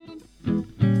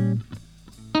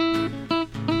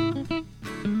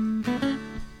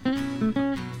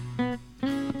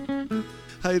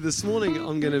Hey, this morning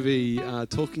I'm going to be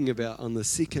talking about on the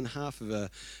second half of a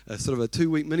sort of a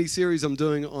 2-week mini-series I'm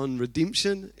doing on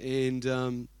redemption,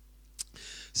 and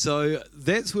so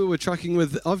that's where we're trucking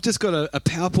with. I've just got a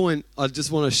PowerPoint I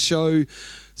just want to show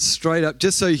straight up,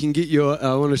 just so you can get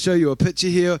I want to show you a picture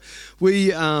here.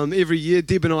 We, every year,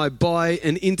 Deb and I buy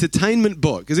an entertainment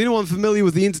book. Is anyone familiar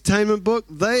with the entertainment book?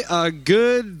 They are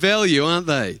good value, aren't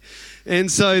they? And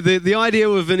so the idea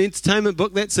of an entertainment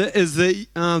book, that's it, is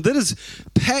that is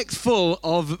packed full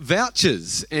of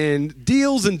vouchers and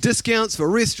deals and discounts for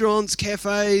restaurants,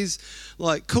 cafes,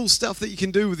 like cool stuff that you can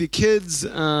do with your kids,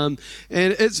 and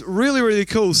it's really, really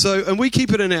cool. So, and we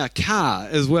keep it in our car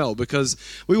as well because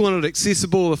we want it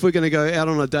accessible. If we're going to go out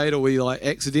on a date or we like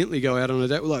accidentally go out on a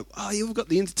date, we're like, oh, yeah, we've got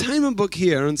the entertainment book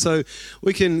here, and so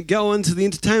we can go into the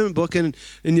entertainment book and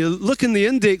you look in the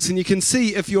index and you can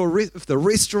see if the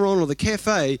restaurant or the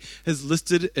cafe is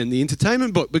listed in the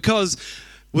entertainment book, because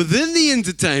within the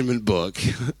entertainment book,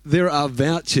 there are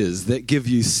vouchers that give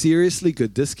you seriously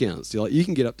good discounts. You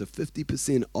can get up to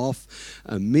 50% off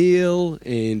a meal or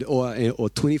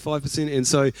 25%. And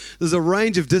so there's a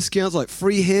range of discounts like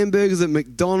free hamburgers at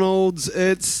McDonald's.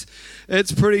 It's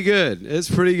pretty good.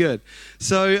 It's pretty good.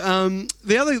 So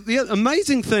the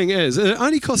amazing thing is it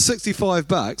only costs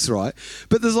 $65, right?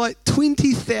 But there's like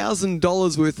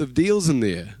 $20,000 worth of deals in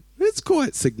there. It's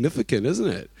quite significant, isn't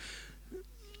it?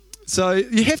 So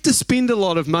you have to spend a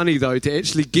lot of money, though, to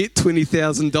actually get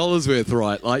 $20,000 worth,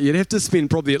 right? Like you'd have to spend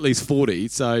probably at least 40.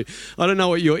 So I don't know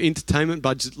what your entertainment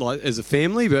budget like as a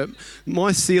family, but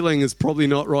my ceiling is probably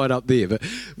not right up there.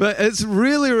 But it's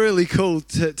really, really cool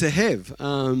to have.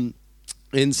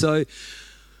 And so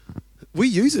we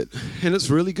use it, and it's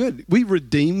really good. We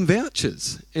redeem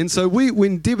vouchers. And so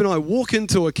when Deb and I walk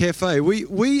into a cafe,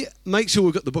 we make sure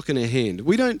we've got the book in our hand.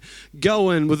 We don't go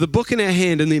in with the book in our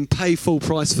hand and then pay full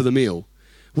price for the meal.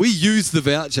 We use the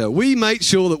voucher. We make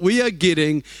sure that we are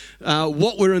getting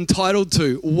what we're entitled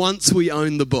to once we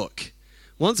own the book.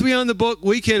 Once we own the book,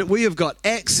 we have got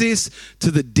access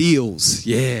to the deals.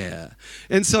 Yeah.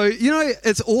 And so,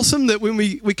 it's awesome that when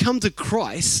we come to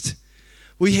Christ,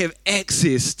 we have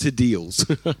access to deals.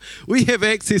 We have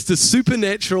access to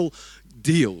supernatural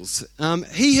deals.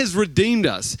 He has redeemed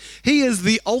us. He is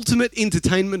the ultimate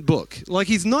entertainment book. Like,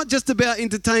 he's not just about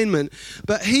entertainment,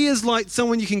 but he is like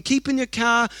someone you can keep in your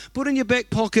car, put in your back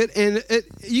pocket, and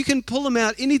you can pull him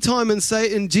out anytime and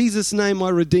say, in Jesus' name, I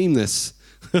redeem this.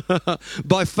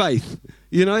 By faith.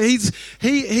 He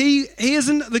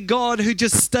isn't the God who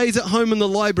just stays at home in the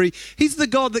library. He's the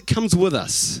God that comes with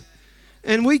us.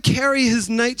 And we carry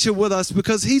his nature with us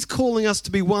because he's calling us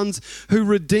to be ones who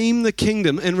redeem the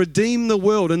kingdom and redeem the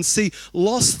world and see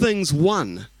lost things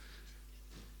won.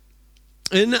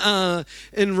 In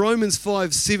Romans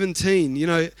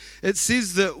 5:17, it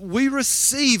says that we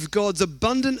receive God's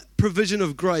abundant provision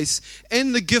of grace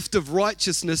and the gift of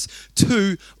righteousness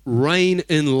to reign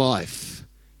in life.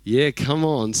 Yeah, come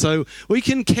on. So we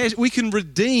can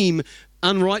redeem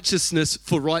unrighteousness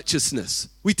for righteousness.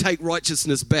 We take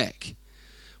righteousness back.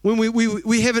 When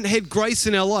we haven't had grace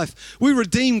in our life, we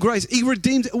redeem grace.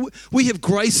 We have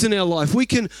grace in our life. We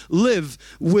can live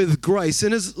with grace.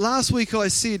 And as last week I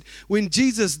said, when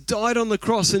Jesus died on the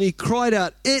cross and he cried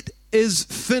out, "It is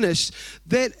finished,"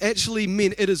 that actually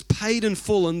meant it is paid in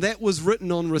full, and that was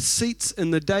written on receipts in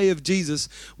the day of Jesus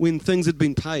when things had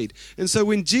been paid. And so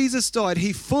when Jesus died,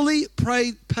 he fully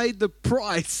paid the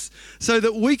price so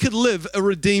that we could live a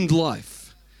redeemed life.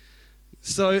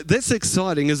 So that's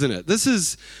exciting, isn't it? This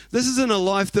isn't a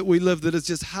life that we live that is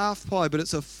just half pie, but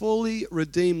it's a fully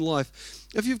redeemed life.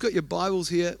 If you've got your Bibles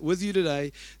here with you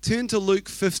today, turn to Luke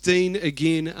 15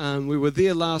 again. We were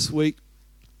there last week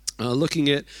looking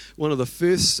at one of the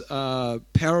first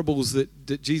parables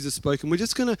that Jesus spoke. And we're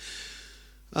just going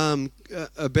to,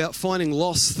 about finding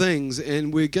lost things,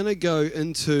 and we're going to go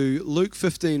into Luke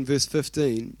 15, verse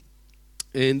 15.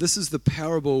 And this is the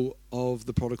parable of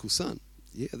the prodigal son.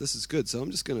 Yeah, this is good. So I'm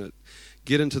just going to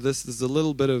get into this. There's a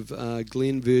little bit of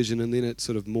Glen version, and then it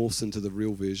sort of morphs into the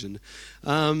real version.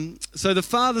 So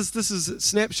this is a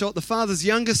snapshot. The father's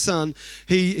younger son,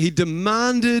 he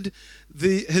demanded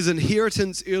his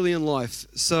inheritance early in life.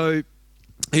 So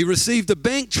he received a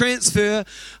bank transfer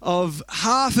of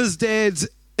half his dad's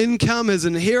income, his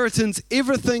inheritance,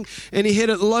 everything, and he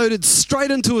had it loaded straight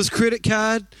into his credit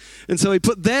card. And so he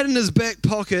put that in his back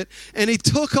pocket, and he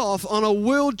took off on a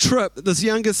world trip, this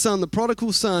youngest son, the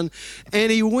prodigal son,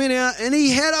 and he went out and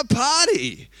he had a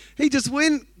party. He just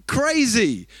went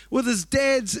crazy with his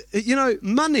dad's,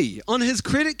 money on his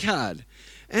credit card.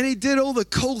 And he did all the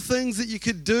cool things that you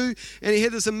could do, and he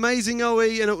had this amazing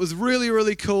OE, and it was really,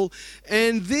 really cool.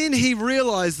 And then he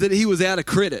realized that he was out of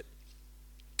credit.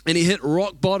 and he hit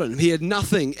rock bottom. He had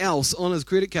nothing else on his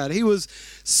credit card. He was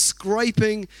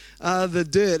scraping the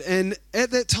dirt. And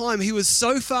at that time, he was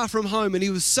so far from home and he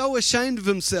was so ashamed of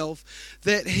himself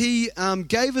that he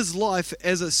gave his life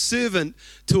as a servant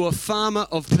to a farmer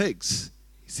of pigs.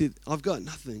 He said, I've got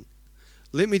nothing.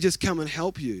 Let me just come and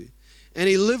help you. And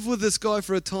he lived with this guy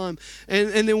for a time.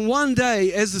 And then one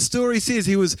day, as the story says,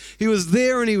 he was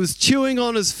there and he was chewing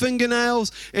on his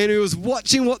fingernails and he was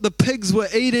watching what the pigs were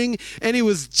eating, and he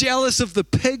was jealous of the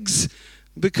pigs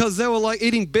because they were like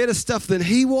eating better stuff than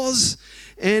he was.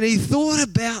 And he thought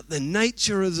about the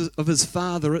nature of his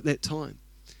father at that time.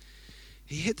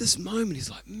 He had this moment.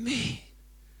 He's like, man,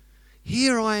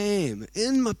 here I am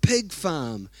in my pig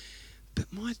farm. But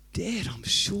my dad, I'm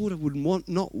sure, would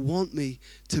not want me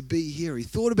to be here. He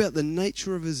thought about the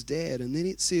nature of his dad. And then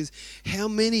it says,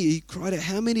 he cried out,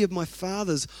 how many of my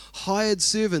father's hired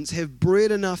servants have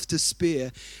bread enough to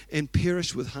spare and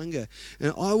perish with hunger?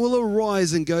 And I will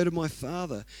arise and go to my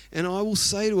father. And I will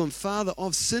say to him, Father,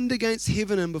 I've sinned against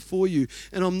heaven and before you,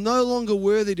 and I'm no longer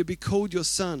worthy to be called your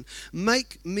son.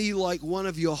 Make me like one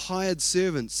of your hired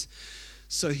servants.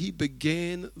 So he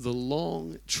began the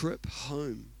long trip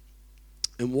home.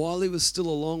 And while he was still a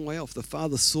long way off, the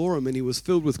father saw him and he was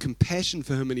filled with compassion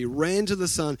for him, and he ran to the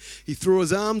son. He threw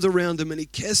his arms around him and he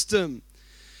kissed him.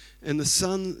 And the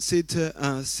son said to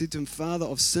him, Father,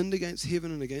 I've sinned against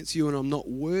heaven and against you, and I'm not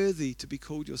worthy to be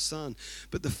called your son.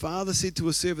 But the father said to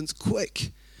his servants,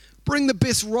 quick, bring the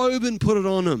best robe and put it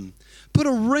on him. Put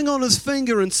a ring on his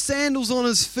finger and sandals on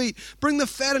his feet. Bring the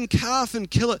fattened calf and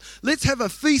kill it. Let's have a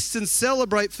feast and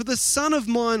celebrate. For this son of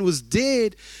mine was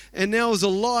dead and now is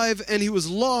alive, and he was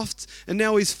lost and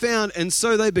now he's found. And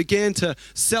so they began to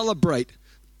celebrate.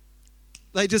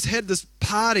 They just had this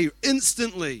party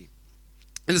instantly.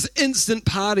 And this instant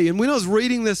party. And when I was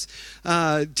reading this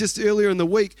just earlier in the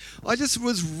week, I just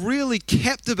was really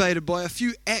captivated by a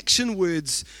few action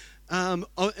words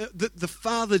that the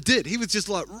father did. He was just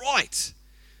like, right,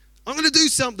 I'm going to do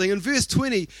something. In verse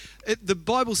 20, the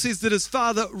Bible says that his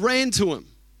father ran to him.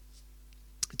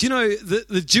 Do you know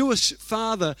the Jewish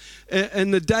father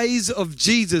in the days of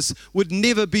Jesus would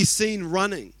never be seen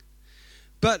running?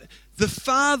 But the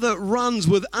father runs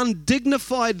with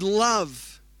undignified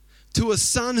love to a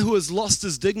son who has lost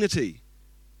his dignity.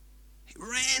 He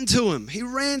ran to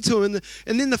him.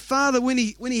 And then the father, when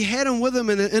he had him with him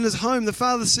in his home, the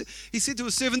father, he said to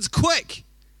his servants, quick,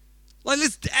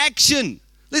 let's action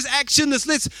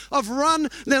this. I've run,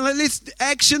 now let's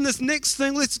action this next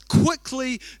thing. Let's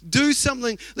quickly do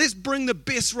something. Let's bring the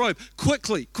best robe.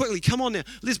 Quickly, come on now.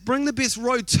 Let's bring the best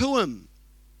robe to him.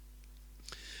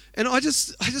 And I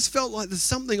just felt like there's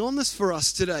something on this for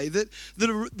us today, that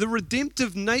the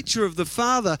redemptive nature of the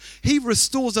Father, he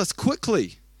restores us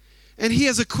quickly. And he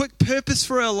has a quick purpose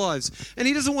for our lives. And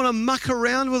he doesn't want to muck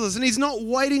around with us. And he's not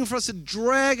waiting for us to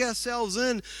drag ourselves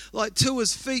in like to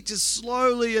his feet, just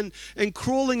slowly and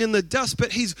crawling in the dust.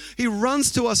 But he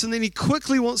runs to us, and then he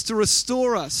quickly wants to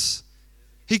restore us.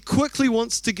 He quickly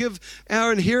wants to give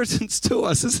our inheritance to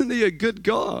us. Isn't he a good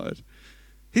God?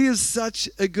 He is such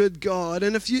a good God.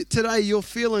 And if today you're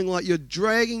feeling like you're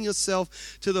dragging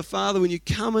yourself to the Father when you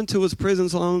come into his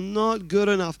presence, I'm not good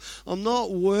enough, I'm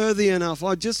not worthy enough,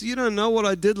 you don't know what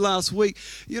I did last week.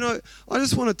 I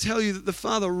just want to tell you that the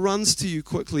Father runs to you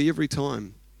quickly every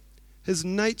time. His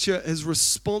nature, his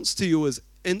response to you is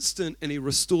instant, and he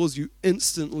restores you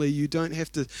instantly. You don't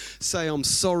have to say I'm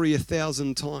sorry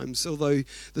 1,000 times, although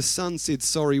the Son said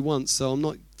sorry once, so I'm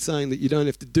not saying that you don't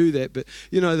have to do that, but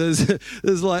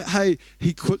there's like, hey,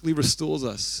 he quickly restores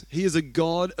us. He is a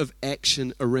God of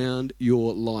action around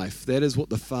your life. That is what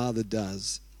the Father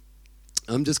does.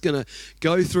 I'm just going to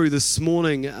go through this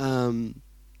morning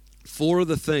 4 of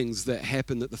the things that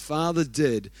happened that the Father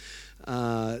did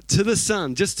to the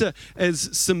Son, just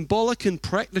as symbolic and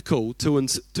practical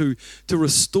to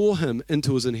restore him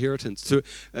into his inheritance.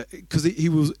 Because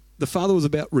the Father was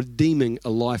about redeeming a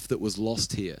life that was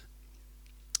lost here.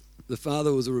 The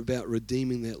Father was about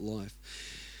redeeming that life.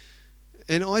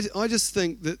 And I just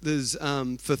think that there's,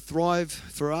 for Thrive,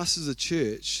 for us as a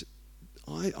church,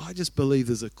 I just believe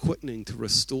there's a quickening to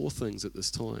restore things at this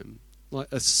time. Like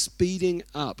a speeding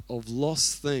up of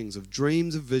lost things, of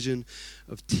dreams, of vision,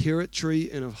 of territory,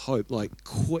 and of hope. Like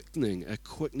quickening.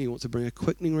 Wants to bring a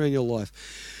quickening around your life.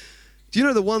 Do you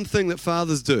know the one thing that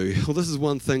fathers do? Well, this is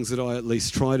one thing that I at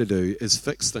least try to do, is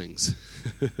fix things.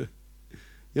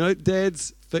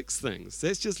 Dads fix things.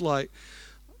 That's just like,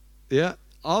 yeah.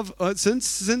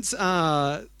 Since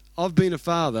I've been a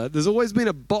father, there's always been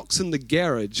a box in the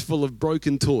garage full of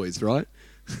broken toys, right?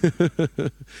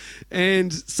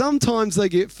 And sometimes they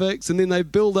get fixed and then they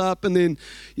build up and then,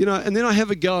 and then I have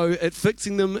a go at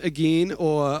fixing them again,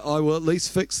 or I will at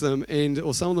least fix them,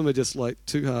 or some of them are just like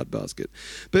too hard basket.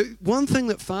 But one thing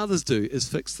that fathers do is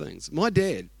fix things. My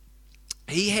dad,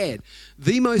 he had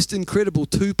the most incredible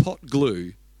 2-pot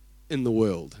glue in the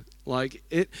world.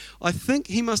 I think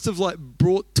he must have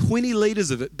brought 20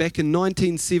 litres of it back in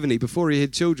 1970 before he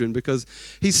had children, because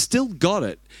he's still got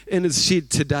it in his shed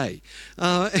today.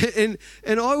 And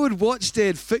I would watch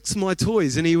Dad fix my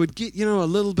toys, and he would get, a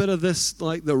little bit of this,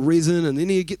 the resin, and then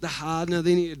he'd get the hardener,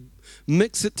 then he'd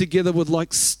mix it together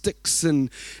with sticks, and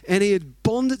he'd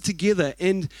bond it together,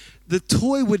 and the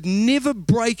toy would never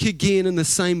break again in the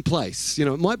same place.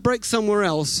 It might break somewhere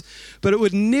else, but it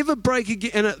would never break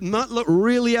again. And it might look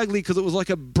really ugly because it was like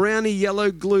a browny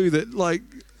yellow glue that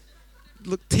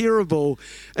looked terrible.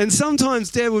 And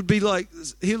sometimes Dad would be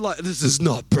this is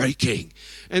not breaking.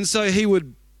 And so he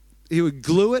would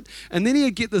glue it, and then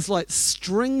he'd get this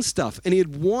string stuff, and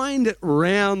he'd wind it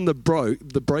round the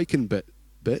breaking bit.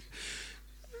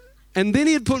 And then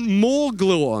he'd put more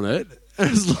glue on it. And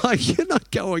it's you're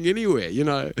not going anywhere,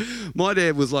 My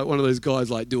dad was one of those guys,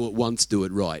 do it once, do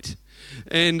it right.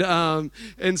 And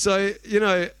so,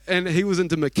 and he was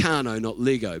into Meccano, not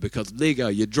Lego, because Lego,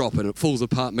 you drop and it falls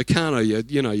apart. Meccano,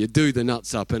 you do the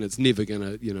nuts up and it's never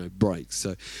going to, break.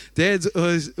 So Dad's,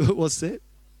 what's that?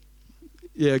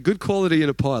 Yeah, good quality in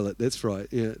a pilot, that's right.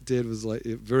 Yeah, Dad was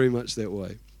very much that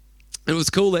way. And it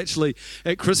was cool, actually.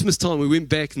 At Christmas time, we went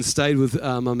back and stayed with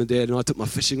Mum and Dad, and I took my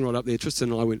fishing rod up there.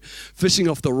 Tristan and I went fishing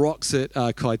off the rocks at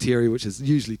Canterbury, which is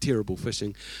usually terrible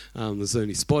fishing. There's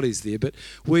only spotties there. But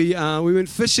we went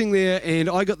fishing there, and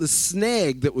I got the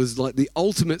snag that was the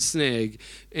ultimate snag.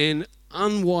 And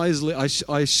unwisely,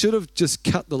 I should have just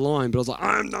cut the line, but I was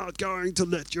I'm not going to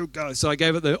let you go. So I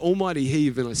gave it the almighty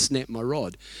heave, and I snapped my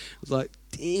rod. I was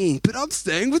dang, but I'm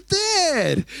staying with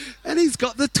Dad, and he's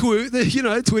got the 20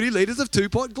 litres of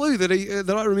 2-pot glue that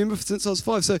I remember since I was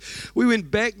 5. So we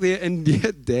went back there, and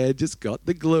Dad just got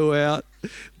the glue out,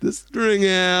 the string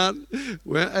out,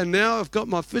 and now I've got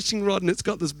my fishing rod, and it's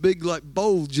got this big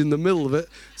bulge in the middle of it.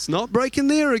 It's not breaking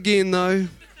there again though.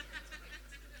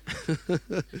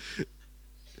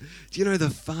 Do the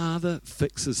Father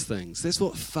fixes things? That's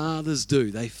what fathers do.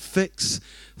 They fix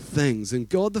things. And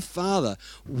God the Father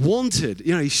wanted,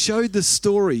 he showed the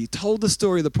story, he told the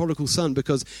story of the prodigal son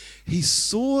because he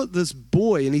saw this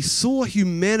boy and he saw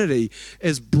humanity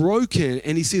as broken,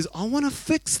 and he says, I want to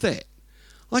fix that.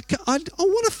 I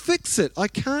want to fix it. I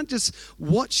can't just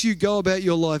watch you go about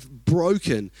your life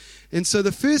broken. And so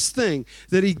the first thing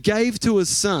that he gave to his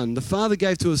son, the Father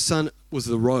gave to his son, was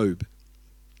the robe.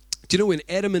 Do you know when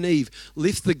Adam and Eve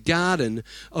left the Garden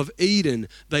of Eden,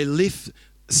 they left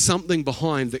something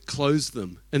behind that clothed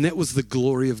them, and that was the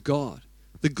glory of God.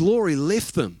 The glory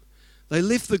left them. They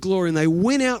left the glory and they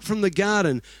went out from the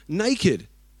garden naked,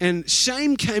 and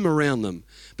shame came around them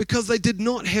because they did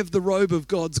not have the robe of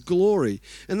God's glory,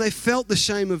 and they felt the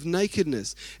shame of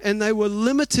nakedness, and they were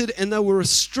limited and they were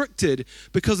restricted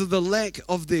because of the lack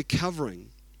of their covering.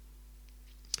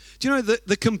 Do you know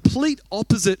the complete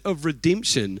opposite of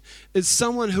redemption is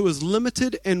someone who is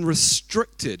limited and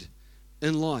restricted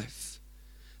in life.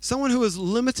 Someone who is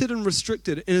limited and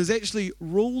restricted and is actually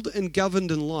ruled and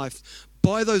governed in life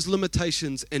by those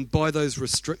limitations and by those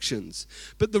restrictions.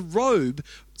 But the robe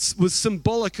was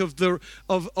symbolic of the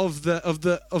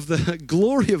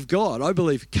glory of God, I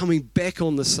believe, coming back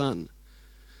on the Son.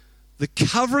 The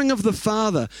covering of the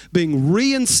Father being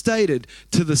reinstated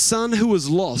to the Son who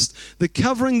was lost. The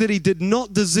covering that he did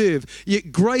not deserve,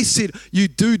 yet grace said, you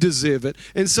do deserve it.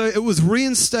 And so it was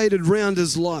reinstated round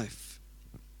his life.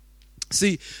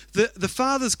 See, the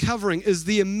Father's covering is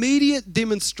the immediate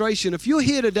demonstration. If you're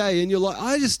here today and you're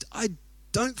I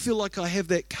don't feel like I have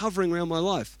that covering around my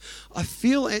life. I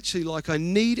feel actually like I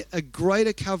need a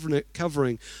greater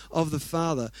covering of the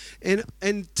Father.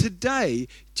 And today,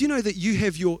 do you know that you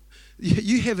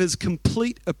have his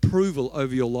complete approval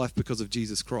over your life because of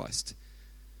Jesus Christ?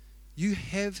 You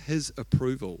have his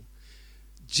approval.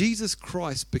 Jesus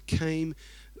Christ became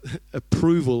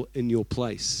approval in your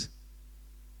place.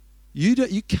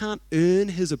 You can't earn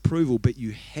his approval, but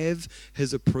you have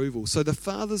his approval. So the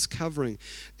Father's covering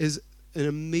is an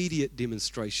immediate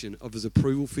demonstration of his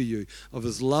approval for you, of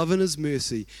his love and his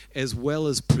mercy, as well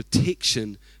as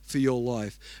protection for your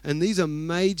life. And these are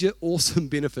major, awesome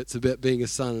benefits about being a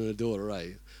son and a daughter,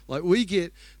 eh? We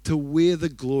get to wear the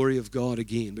glory of God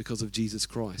again because of Jesus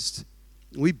Christ.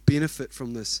 We benefit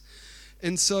from this.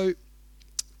 And so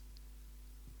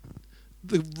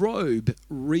the robe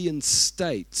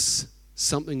reinstates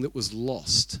something that was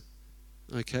lost.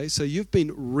 Okay, so you've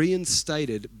been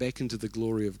reinstated back into the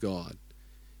glory of God.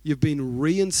 You've been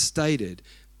reinstated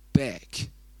back.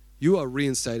 You are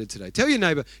reinstated today. Tell your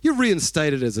neighbor, you're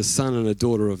reinstated as a son and a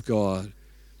daughter of God.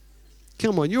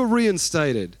 Come on, you're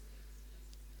reinstated.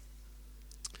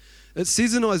 It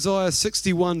says in Isaiah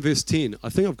 61 verse 10. I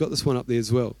think I've got this one up there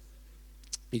as well.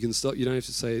 You can stop. You don't have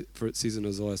to say it, for it says in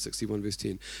Isaiah 61 verse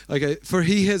 10. Okay, for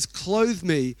he has clothed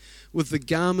me with the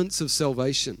garments of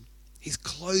salvation. He's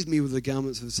clothed me with the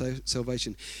garments of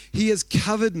salvation. He has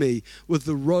covered me with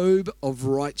the robe of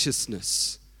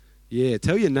righteousness. Yeah,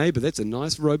 tell your neighbor, that's a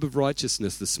nice robe of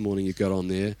righteousness this morning you got on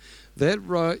there.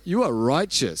 You are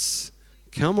righteous.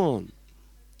 Come on.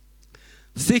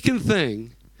 The second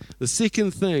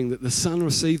thing that the son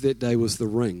received that day was the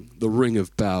ring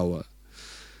of power.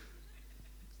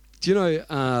 Do you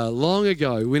know, long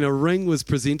ago, when a ring was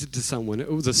presented to someone,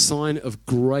 it was a sign of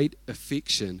great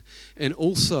affection and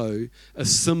also a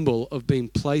symbol of being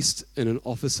placed in an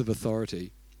office of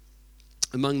authority.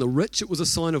 Among the rich, it was a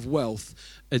sign of wealth,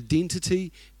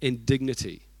 identity, and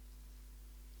dignity.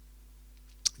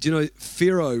 Do you know,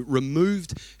 Pharaoh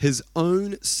removed his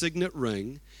own signet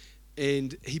ring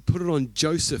and he put it on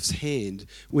Joseph's hand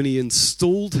when he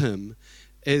installed him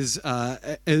as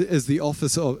the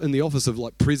office of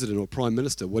like president or prime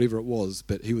minister, whatever it was,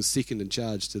 but he was second in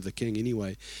charge to the king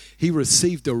anyway. He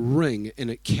received a ring and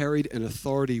it carried an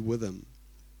authority with him.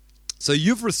 So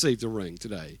you've received a ring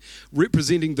today,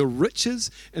 representing the riches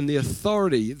and the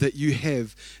authority that you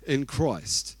have in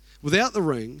Christ. Without the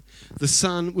ring, the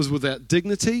son was without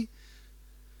dignity,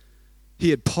 he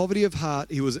had poverty of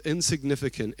heart, he was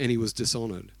insignificant, and he was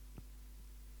dishonored.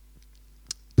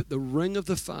 But the ring of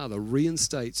the Father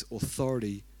reinstates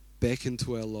authority back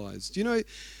into our lives. Do you know,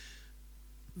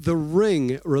 the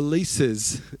ring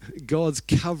releases God's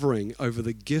covering over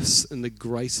the gifts and the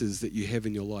graces that you have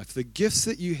in your life. The gifts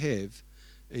that you have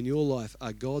in your life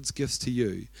are God's gifts to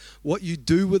you. What you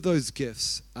do with those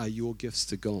gifts are your gifts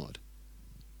to God.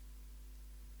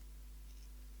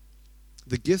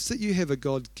 The gifts that you have are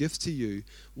God's gifts to you.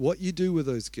 What you do with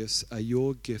those gifts are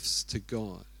your gifts to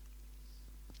God.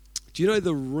 Do you know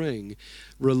the ring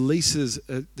releases,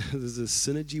 there's a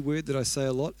synergy word that I say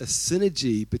a lot, a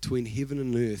synergy between heaven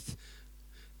and earth,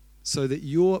 so that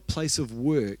your place of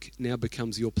work now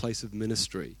becomes your place of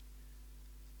ministry.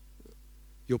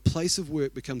 Your place of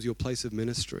work becomes your place of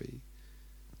ministry.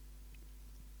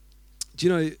 Do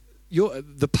you know,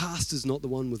 the pastor's not the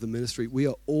one with the ministry. We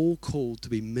are all called to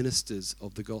be ministers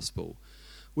of the gospel.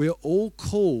 We are all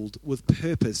called with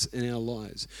purpose in our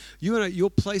lives. You know, your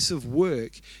place of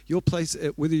work, your place,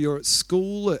 whether you're at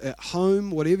school, at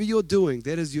home, whatever you're doing,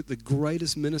 that is the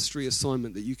greatest ministry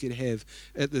assignment that you can have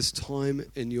at this time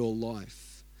in your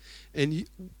life. And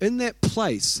in that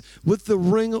place, with the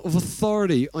ring of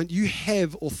authority, you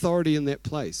have authority in that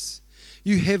place.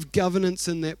 You have governance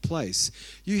in that place.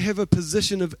 You have a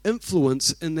position of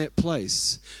influence in that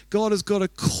place. God has got a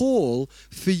call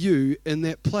for you in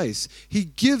that place. He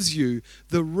gives you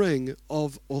the ring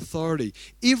of authority.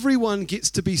 Everyone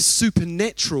gets to be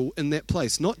supernatural in that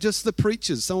place, not just the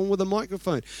preachers, someone with a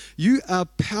microphone. You are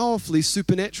powerfully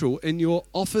supernatural in your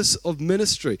office of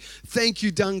ministry. Thank you,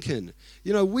 Duncan.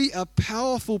 You know, we are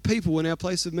powerful people in our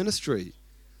place of ministry.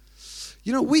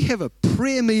 You know, we have a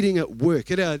prayer meeting at work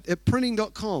at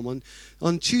printing.com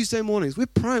on Tuesday mornings. We're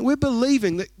praying, we're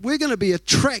believing that we're going to be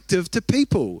attractive to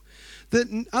people,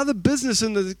 that other business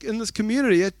in this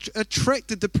community are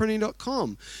attracted to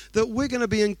printing.com, that we're going to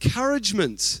be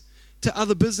encouragements to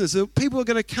other business. That people are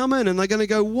going to come in and they're going to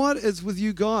go, what is with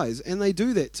you guys? And they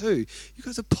do that too. You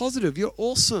guys are positive. You're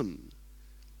awesome.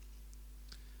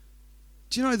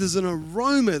 Do you know there's an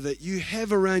aroma that you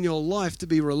have around your life to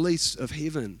be released of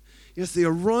heaven? It's the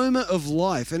aroma of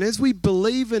life. And as we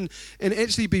believe and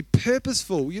actually be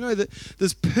purposeful, you know that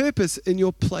there's purpose in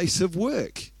your place of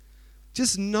work.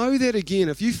 Just know that again.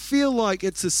 If you feel like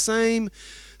it's the same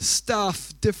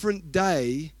stuff, different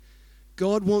day,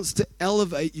 God wants to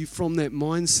elevate you from that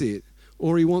mindset,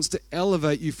 or he wants to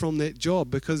elevate you from that job,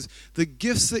 because the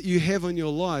gifts that you have in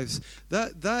your lives, they're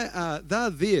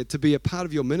there to be a part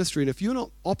of your ministry. And if you're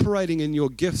not operating in your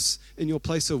gifts in your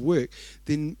place of work,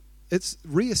 then it's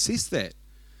reassess that,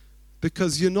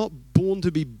 because you're not born to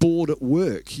be bored at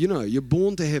work. You know, you're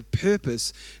born to have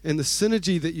purpose, and the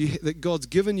synergy that God's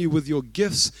given you with your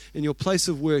gifts and your place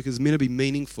of work is meant to be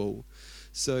meaningful.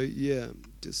 So yeah,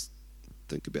 just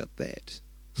think about that.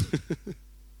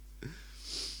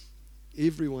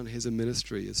 Everyone has a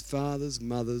ministry as fathers,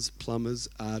 mothers, plumbers,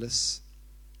 artists.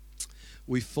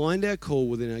 We find our call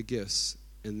within our gifts,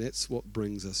 and that's what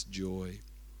brings us joy.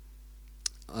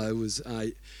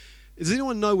 Does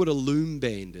anyone know what a loom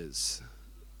band is?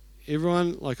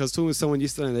 Everyone, like I was talking with someone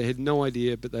yesterday, and they had no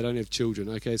idea, but they don't have children.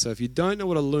 Okay, so if you don't know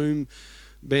what a loom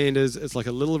band is, it's like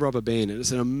a little rubber band, and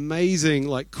it's an amazing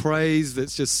like craze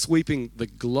that's just sweeping the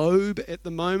globe at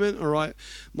the moment. All right,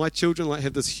 my children like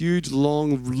have this huge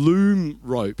long loom band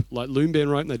rope,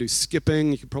 and they do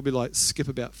skipping. You could probably like skip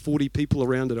about 40 people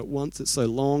around it at once. It's so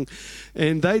long,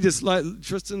 and they just like,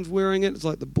 Tristan's wearing it. It's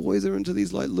like the boys are into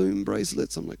these like loom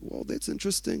bracelets. I'm like, well, that's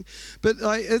interesting, but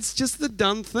like it's just the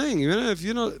done thing. You know, if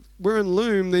you're not wearing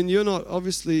loom, then you're not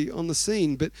obviously on the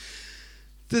scene. But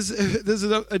there's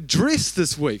a dress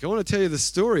this week. I want to tell you the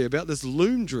story about this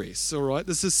loom dress, all right?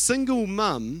 There's a single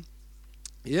mum,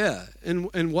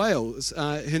 in Wales.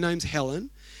 Her name's Helen,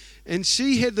 and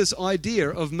she had this idea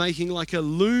of making like a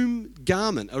loom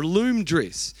garment, a loom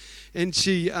dress. And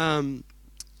she had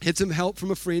some help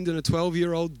from a friend and a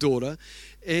 12-year-old daughter,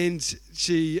 and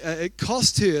it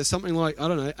cost her something like, I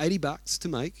don't know, $80 to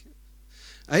make.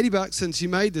 $80, and she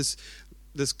made this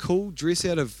cool dress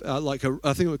out of I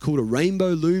think it was called a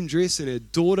rainbow loom dress, and her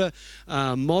daughter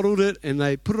modeled it, and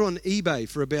they put it on eBay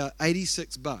for about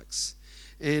 $86.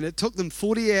 And it took them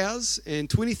 40 hours and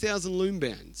 20,000 loom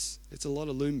bands. It's a lot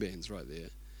of loom bands right there.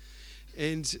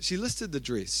 And she listed the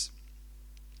dress,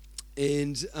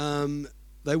 and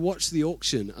they watched the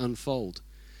auction unfold.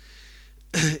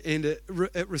 And it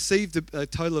received a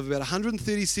total of about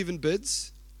 137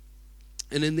 bids.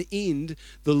 And in the end,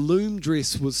 the loom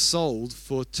dress was sold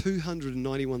for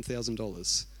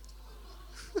 $291,000.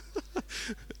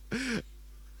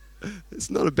 It's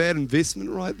not a bad investment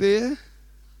right there.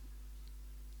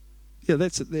 Yeah,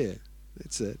 that's it there.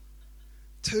 That's it.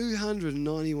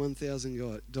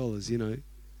 $291,000, you know.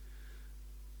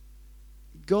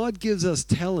 God gives us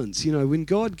talents. You know, when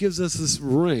God gives us this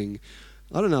ring,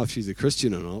 I don't know if she's a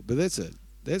Christian or not, but that's it.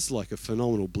 That's like a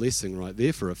phenomenal blessing right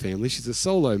there for a family. She's a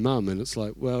solo mum, and it's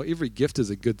like, well, every gift is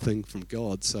a good thing from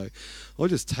God, so I'll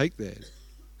just take that.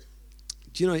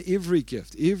 Do you know, every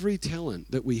gift, every talent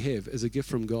that we have is a gift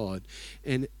from God,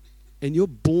 and you're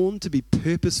born to be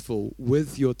purposeful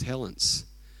with your talents.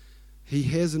 He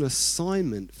has an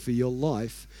assignment for your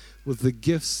life with the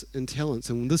gifts and talents.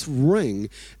 And this ring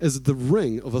is the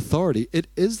ring of authority. It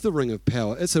is the ring of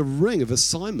power. It's a ring of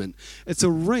assignment. It's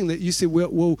a ring that you say,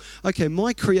 well, okay,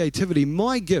 my creativity,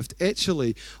 my gift,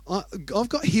 actually, I've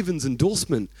got heaven's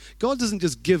endorsement. God doesn't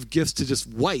just give gifts to just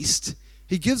waste.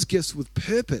 He gives gifts with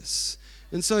purpose.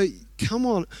 And so, come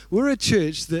on, we're a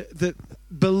church that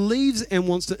believes and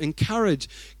wants to encourage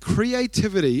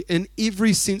creativity in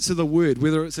every sense of the word,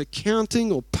 whether it's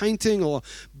accounting or painting or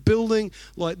building.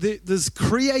 Like there's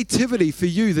creativity for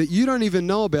you that you don't even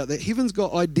know about, that heaven's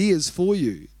got ideas for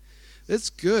you. It's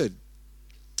good.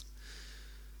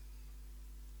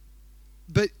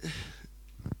 But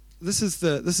this is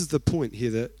the point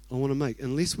here that I want to make.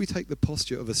 Unless we take the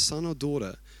posture of a son or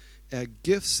daughter, our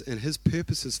gifts and his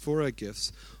purposes for our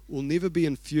gifts will never be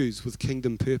infused with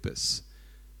kingdom purpose.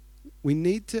 We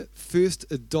need to first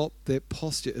adopt that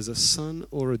posture as a son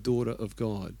or a daughter of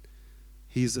God.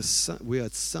 He is a son. We are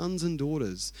sons and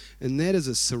daughters, and that is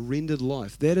a surrendered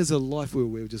life. That is a life where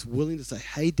we're just willing to say,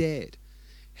 hey, Dad,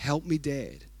 help me,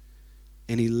 Dad.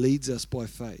 And he leads us by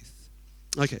faith.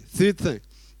 Okay, third thing,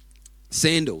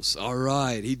 sandals. All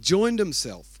right, he joined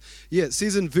himself. Yeah, it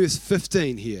says in verse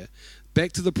 15 here,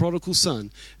 back to the prodigal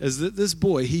son, is that this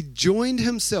boy, he joined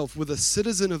himself with a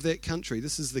citizen of that country.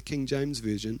 This is the King James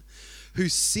Version, who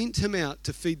sent him out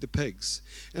to feed the pigs.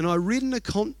 And I read in a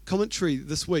commentary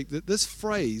this week that this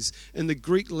phrase in the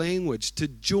Greek language, to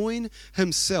join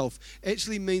himself,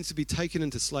 actually means to be taken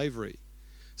into slavery.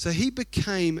 So he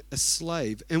became a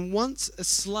slave. And once a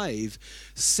slave,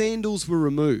 sandals were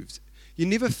removed. You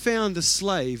never found a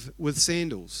slave with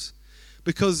sandals,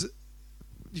 because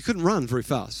you couldn't run very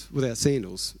fast without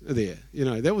sandals there. You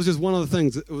know, that was just one of the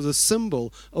things. It was a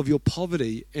symbol of your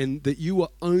poverty and that you were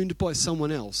owned by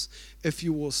someone else if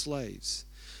you wore slaves.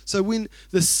 So when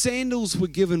the sandals were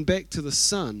given back to the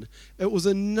son, it was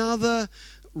another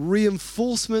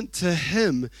reinforcement to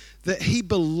him that he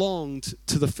belonged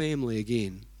to the family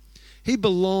again. He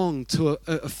belonged to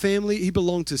a family, he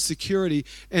belonged to security,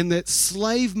 and that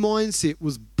slave mindset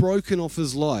was broken off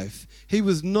his life. He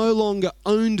was no longer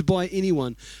owned by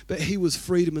anyone, but he was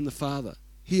freedom in the Father.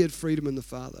 He had freedom in the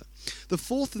Father. The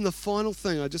fourth and the final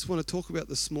thing I just want to talk about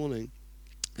this morning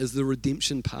is the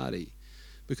redemption party,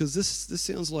 because this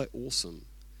sounds like awesome.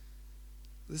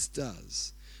 This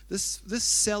does. This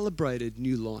celebrated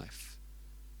new life.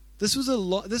 This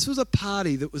was a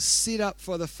party that was set up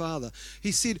for the Father.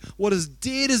 He said, what is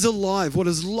dead is alive, what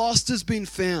is lost has been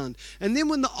found. And then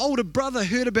when the older brother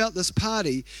heard about this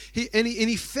party,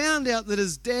 he found out that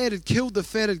his dad had killed the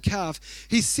fatted calf,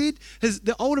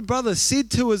 the older brother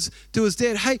said to his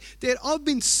dad, hey, Dad, I've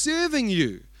been serving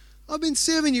you. I've been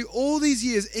serving you all these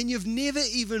years, and you've never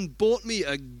even bought me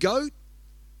a goat?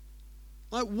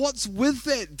 Like, what's with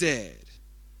that, Dad?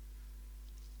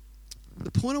 The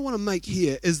point I want to make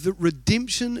here is that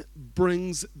redemption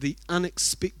brings the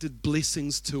unexpected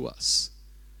blessings to us.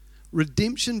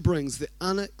 Redemption brings the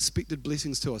unexpected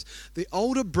blessings to us. The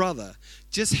older brother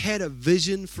just had a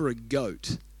vision for a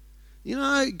goat. You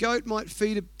know, a goat might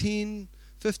feed 10,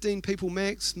 15 people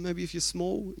max, maybe if you're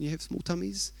small and you have small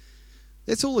tummies.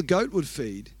 That's all a goat would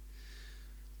feed.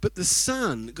 But the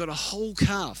son got a whole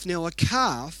calf. Now, a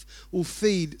calf will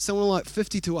feed someone like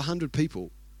 50 to 100 people.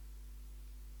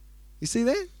 You see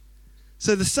that?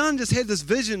 So the son just had this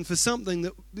vision for something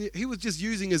that he was just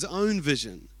using his own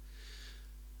vision.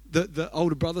 The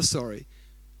older brother, sorry.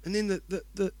 And then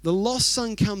the lost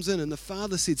son comes in and the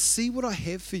father said, see what I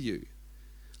have for you.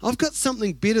 I've got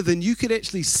something better than you could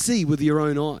actually see with your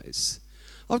own eyes.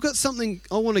 I've got something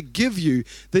I want to give you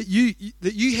that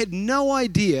you had no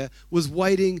idea was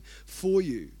waiting for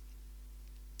you.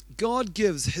 God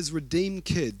gives his redeemed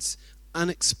kids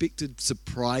unexpected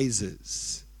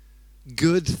surprises.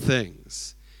 Good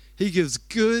things. He gives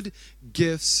good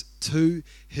gifts to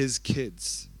his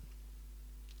kids.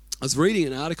 I was reading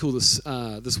an article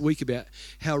this week about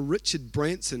how Richard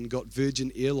Branson got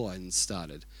Virgin Airlines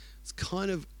started. It's kind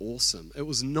of awesome. It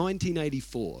was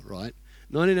 1984, right?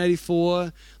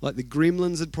 1984, like the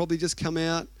Gremlins had probably just come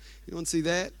out. Anyone see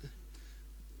that?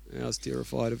 I was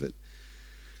terrified of it.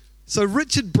 So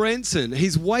Richard Branson,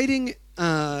 he's waiting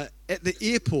at the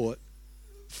airport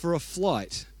for a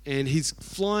flight. And he's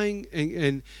flying,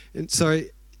 and so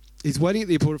he's waiting at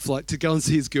the airport flight to go and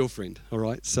see his girlfriend, all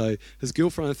right? So his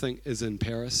girlfriend, I think, is in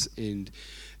Paris, and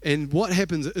what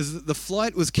happens is that the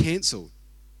flight was cancelled.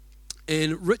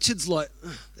 And Richard's like,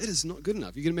 that is not good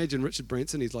enough. You can imagine Richard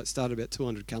Branson, he's like started about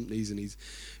 200 companies, and he's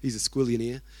a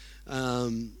squillionaire.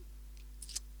 And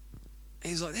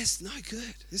he's like, that's no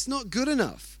good. It's not good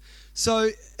enough.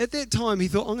 So at that time, he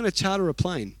thought, I'm going to charter a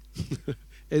plane,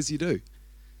 as you do.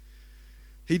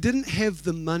 He didn't have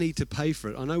the money to pay for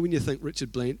it. I know when you think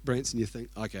Richard Branson, you think,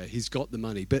 okay, he's got the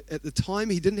money. But at the time,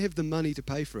 he didn't have the money to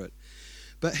pay for it.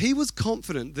 But he was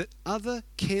confident that other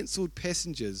cancelled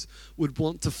passengers would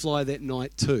want to fly that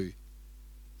night too.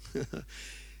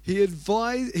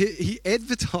 He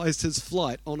advertised his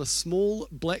flight on a small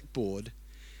blackboard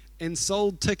and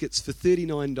sold tickets for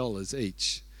 $39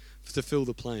 each to fill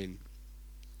the plane.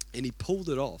 And he pulled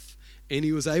it off. And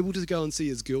he was able to go and see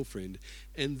his girlfriend.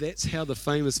 And that's how the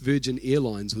famous Virgin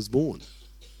Airlines was born.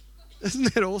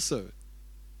 Isn't that awesome?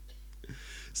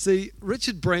 See,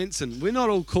 Richard Branson, we're not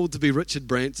all called to be Richard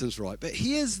Bransons, right? But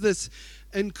he has this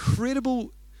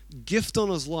incredible gift on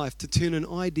his life to turn an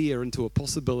idea into a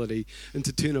possibility and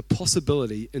to turn a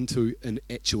possibility into an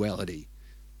actuality.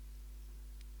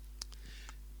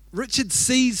 Richard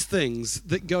sees things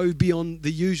that go beyond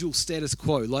the usual status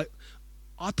quo. Like,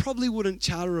 I probably wouldn't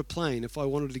charter a plane if I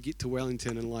wanted to get to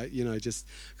Wellington and just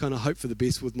kind of hope for the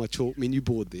best with my chalk menu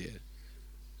board there.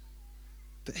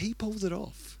 But he pulled it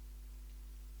off.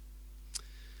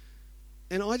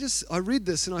 And I read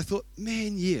this and I thought,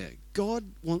 man, yeah, God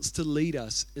wants to lead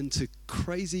us into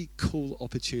crazy cool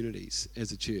opportunities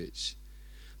as a church.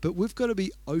 But we've got to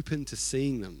be open to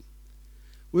seeing them.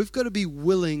 We've got to be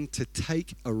willing to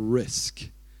take a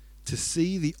risk. To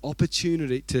see the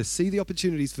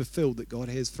opportunities fulfilled that God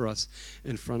has for us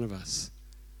in front of us.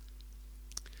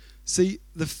 See,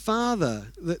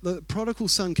 the prodigal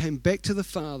son came back to the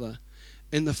father,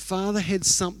 and the father had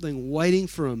something waiting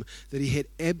for him that he had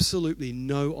absolutely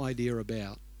no idea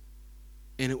about.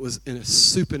 And it was a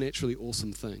supernaturally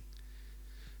awesome thing.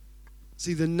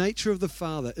 See, the nature of the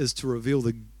father is to reveal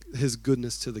his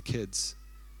goodness to the kids.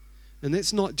 And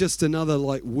that's not just another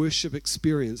worship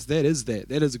experience. That is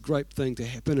a great thing to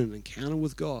happen in an encounter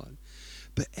with God.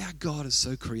 But our God is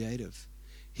so creative.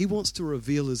 He wants to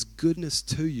reveal his goodness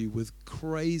to you with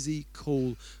crazy,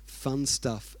 cool, fun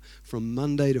stuff from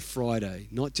Monday to Friday,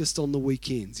 not just on the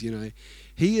weekends,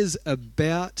 He is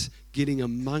about getting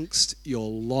amongst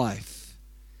your life.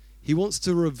 He wants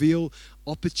to reveal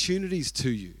opportunities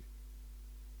to you.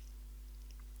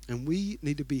 And we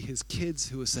need to be his kids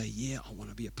who will say, yeah, I want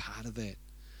to be a part of that.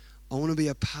 I want to be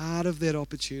a part of that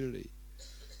opportunity.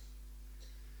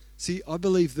 See, I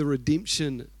believe the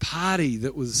redemption party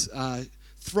that was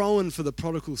thrown for the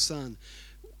prodigal son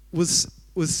was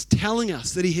was telling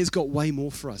us that he has got way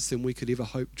more for us than we could ever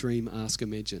hope, dream, ask,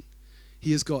 imagine.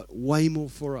 He has got way more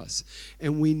for us.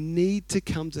 And we need to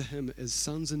come to him as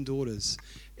sons and daughters,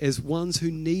 as ones who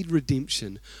need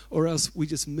redemption, or else we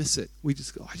just miss it. We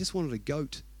just go, I just wanted a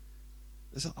goat.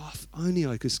 It's like, oh, if only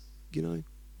I could,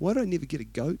 why do I never get a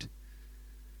goat?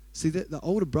 See, that the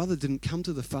older brother didn't come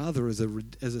to the father as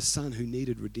a son who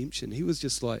needed redemption. He was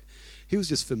just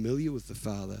familiar with the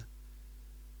father.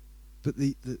 But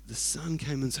the son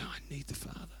came and said, I need the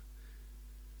father.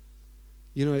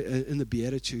 In the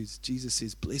Beatitudes, Jesus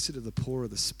says, blessed are the poor of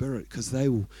the spirit, because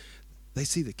they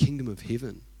see the kingdom of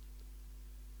heaven.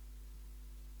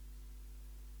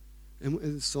 And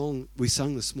in the song we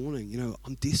sung this morning,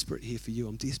 I'm desperate here for you.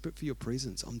 I'm desperate for your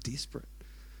presence. I'm desperate.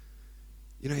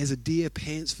 As a deer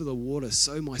pants for the water,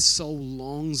 so my soul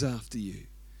longs after you.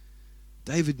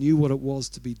 David knew what it was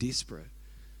to be desperate.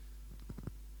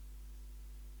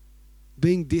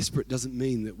 Being desperate doesn't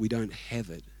mean that we don't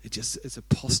have it. It's a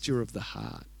posture of the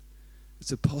heart.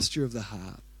 It's a posture of the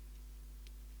heart.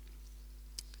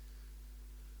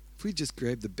 If we just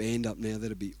grab the band up now,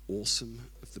 that'd be awesome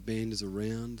if the band is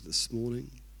around this morning.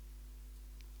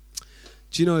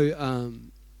 Do you know,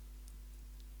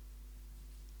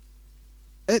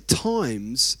 at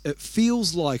times it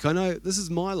feels like, I know this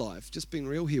is my life, just being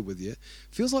real here with you, it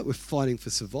feels like we're fighting for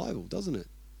survival, doesn't it?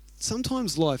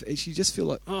 Sometimes life actually just feel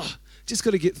like, just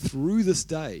got to get through this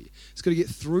day. Just got to get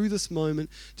through this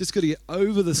moment. Just got to get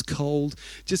over this cold.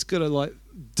 Just got to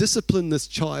discipline this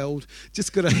child.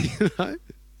 Just got to,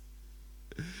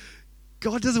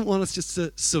 God doesn't want us just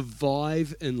to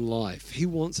survive in life. He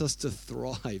wants us to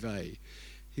thrive,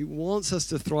 He wants us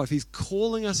to thrive. He's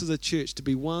calling us as a church to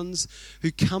be ones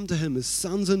who come to him as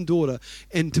sons and daughter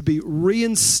and to be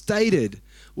reinstated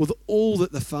with all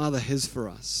that the Father has for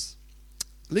us.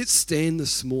 Let's stand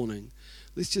this morning.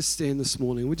 Let's just stand this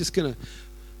morning. We're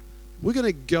going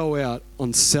to go out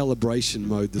on celebration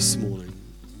mode this morning.